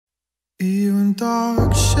in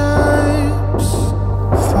dark shapes,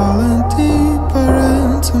 falling deeper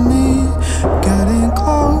into me, getting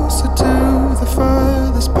closer to the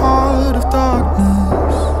furthest part of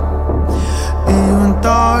darkness. You in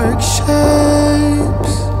dark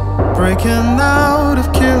shapes, breaking out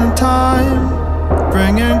of killing time,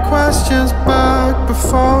 bringing questions back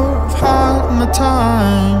before I've had my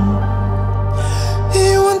time.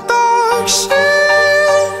 You in dark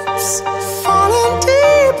shapes, falling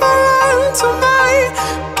deeper into me,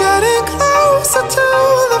 getting closer to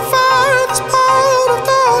the farthest part of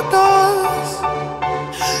darkness.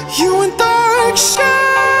 You in dark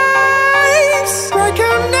shapes,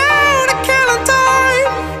 breaking out of killing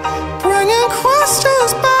time, bringing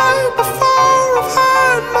questions back before I've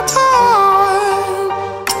had my time.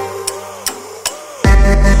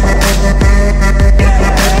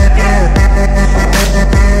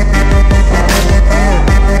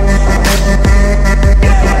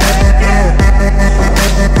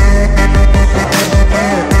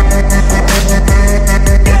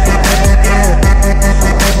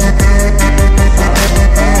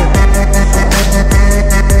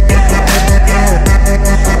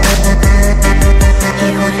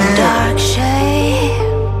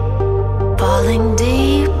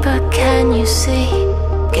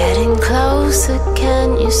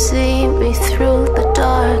 Can you see me through the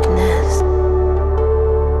darkness?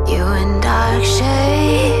 You in dark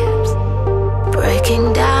shapes,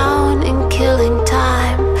 breaking down and killing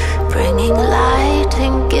time, bringing light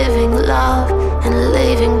and giving love and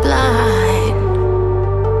leaving blind.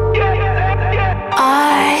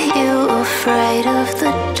 Are you afraid of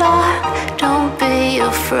the dark? Don't be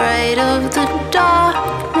afraid of the